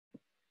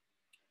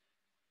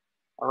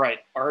All right,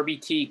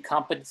 RBT,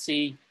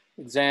 competency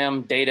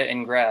exam data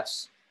and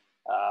graphs.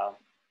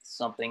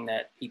 Something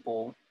that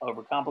people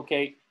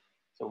overcomplicate.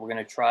 So we're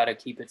gonna try to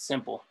keep it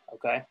simple,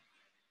 okay?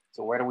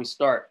 So where do we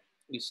start?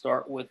 We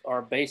start with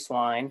our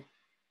baseline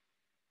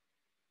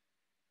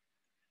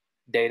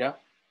data.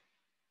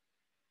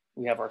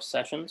 We have our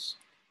sessions.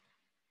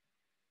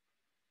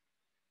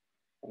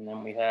 And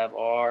then we have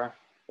our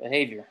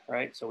behavior,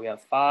 right? So we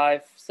have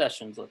 5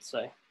 sessions, let's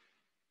say.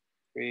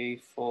 3,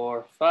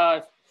 4,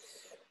 5.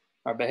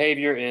 Our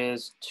behavior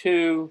is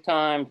 2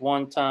 times,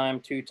 1 time,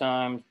 2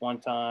 times, 1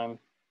 time,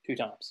 2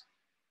 times.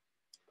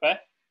 Okay?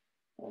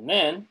 And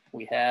then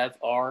we have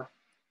our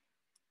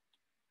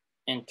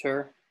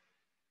intervention.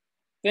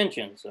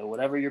 So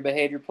whatever your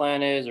behavior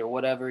plan is or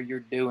whatever you're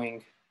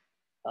doing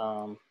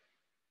to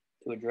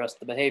address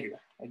the behavior.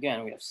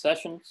 Again, we have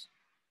sessions.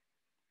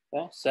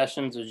 Okay?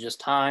 Sessions is just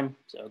time,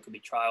 so it could be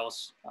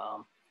trials,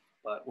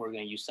 but we're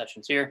going to use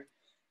sessions here.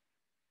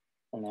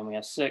 And then we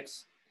have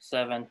 6,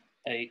 7,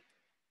 8,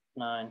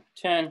 9,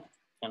 10,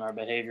 and our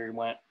behavior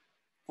went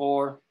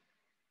 4,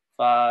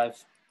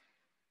 5,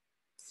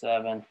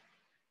 7,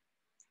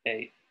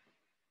 8,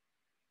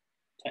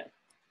 10.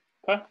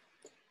 Okay.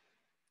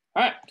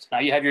 All right, so now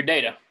you have your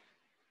data.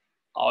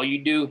 All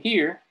you do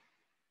here,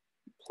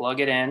 plug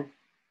it in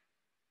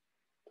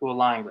to a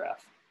line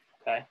graph,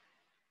 okay?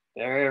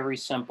 Very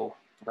simple,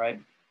 right?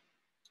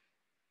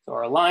 So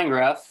our line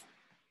graph,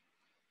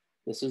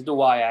 this is the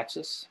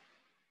y-axis,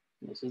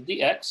 this is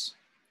the x,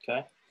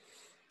 okay?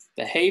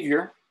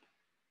 Behavior,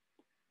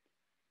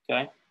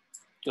 okay,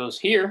 goes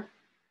here.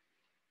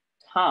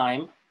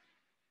 Time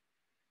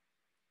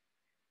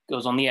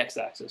goes on the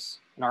x-axis.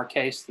 In our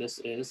case, this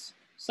is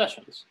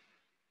sessions.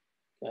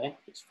 Okay,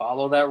 just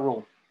follow that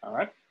rule. All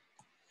right.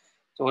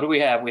 So what do we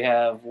have? We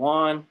have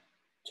 1,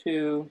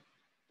 2,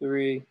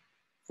 3,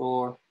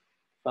 4,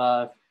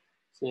 5,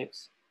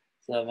 6,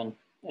 7,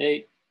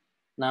 8,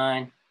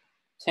 9,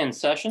 10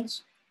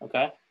 sessions.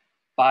 Okay,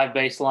 5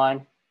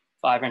 baseline,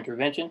 5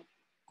 intervention.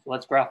 So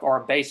let's graph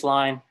our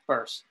baseline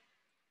first,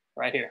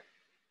 right here.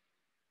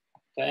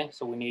 Okay,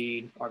 so we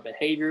need our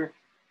behavior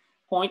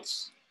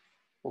points.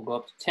 We'll go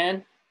up to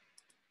 10.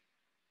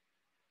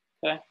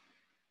 Okay.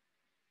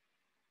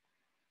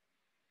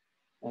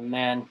 And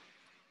then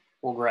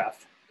we'll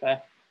graph,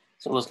 okay?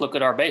 So let's look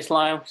at our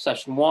baseline.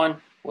 Session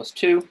 1 was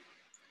 2.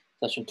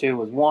 Session 2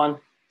 was 1.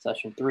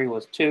 Session 3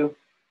 was 2.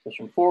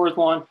 Session 4 was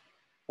 1.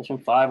 Session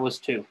 5 was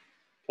 2,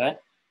 okay?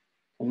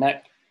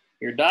 Connect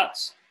your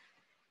dots.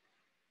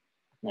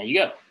 There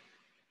you go.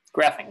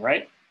 Graphing,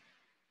 right?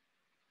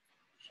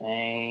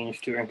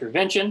 Change to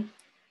intervention.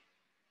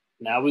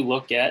 Now we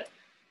look at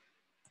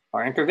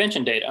our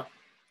intervention data.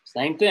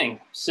 Same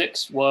thing.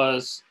 6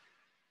 was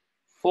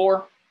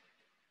 4.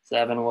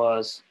 7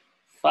 was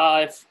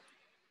 5.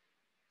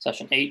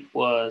 Session 8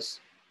 was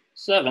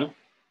 7.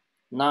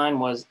 9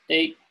 was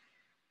 8.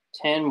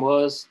 10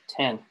 was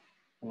 10.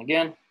 And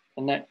again,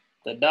 connect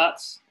the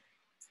dots.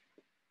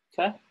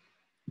 Okay.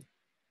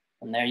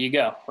 And there you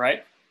go,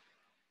 right?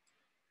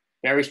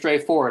 Very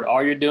straightforward.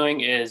 All you're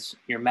doing is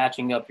you're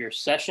matching up your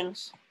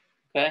sessions,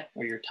 okay,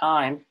 or your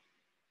time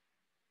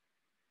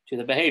to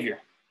the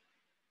behavior.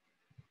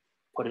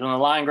 Put it on a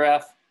line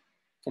graph,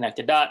 connect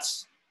the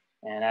dots,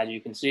 and as you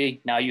can see,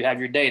 now you have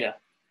your data.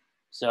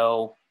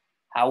 So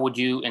how would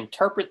you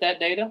interpret that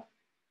data?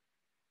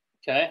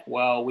 Okay,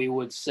 well, we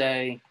would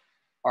say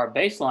our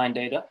baseline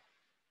data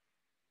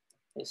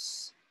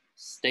is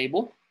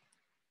stable,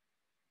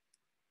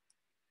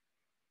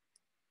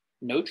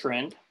 no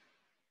trend,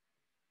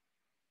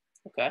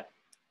 okay,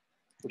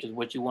 which is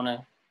what you want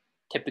to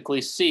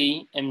typically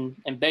see in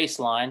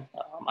baseline.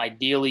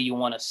 Ideally, you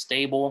want a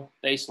stable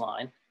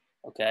baseline,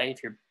 okay?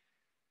 If your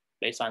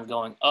baseline is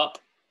going up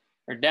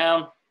or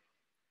down,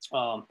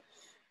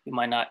 you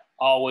might not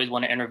always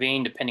want to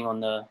intervene depending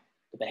on the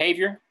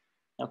behavior,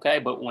 okay?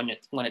 But when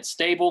it's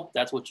stable,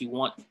 that's what you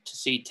want to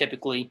see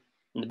typically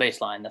in the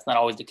baseline. That's not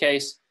always the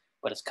case,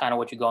 but it's kind of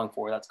what you're going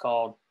for. That's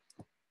called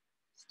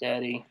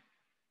steady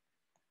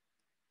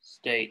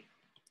state,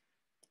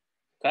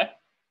 okay?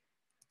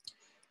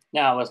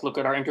 Now let's look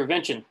at our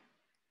intervention.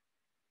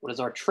 What is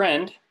our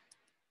trend?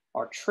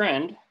 Our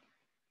trend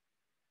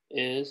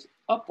is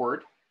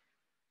upward,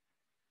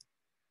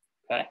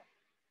 okay?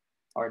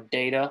 Our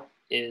data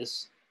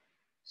is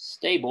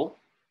stable,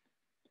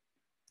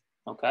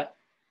 okay?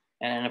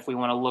 And if we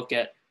want to look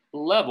at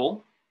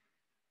level,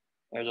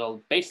 there's a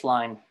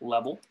baseline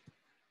level,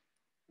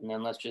 and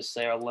then let's just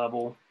say our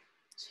level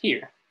is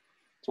here.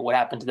 So what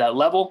happened to that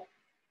level?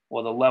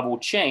 Well, the level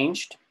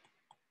changed,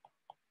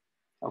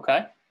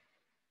 okay?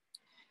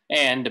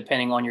 And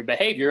depending on your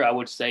behavior, I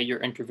would say your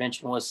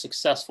intervention was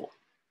successful,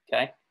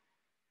 okay?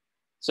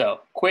 So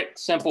quick,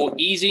 simple,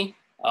 easy.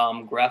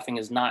 Graphing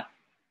is not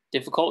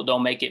difficult.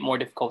 Don't make it more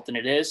difficult than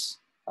it is.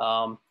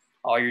 All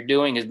you're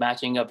doing is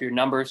matching up your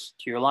numbers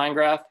to your line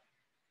graph,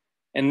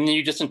 and then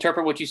you just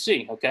interpret what you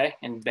see, okay?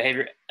 In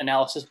behavior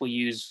analysis, we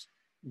use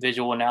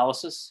visual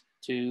analysis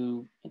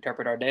to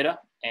interpret our data,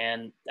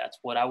 and that's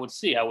what I would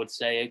see. I would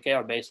say, okay,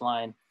 our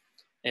baseline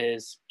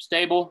is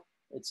stable,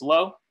 it's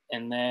low,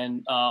 And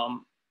then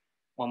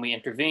when we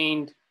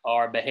intervened,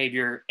 our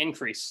behavior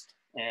increased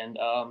and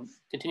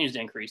continues to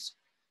increase.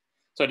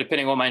 So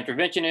depending on what my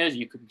intervention is,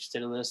 you could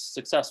consider this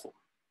successful.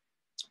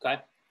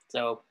 Okay,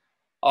 so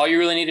all you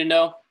really need to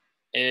know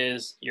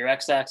is your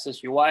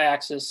x-axis, your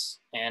y-axis,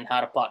 and how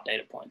to plot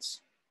data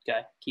points.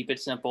 Okay, keep it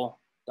simple.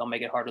 Don't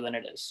make it harder than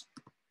it is.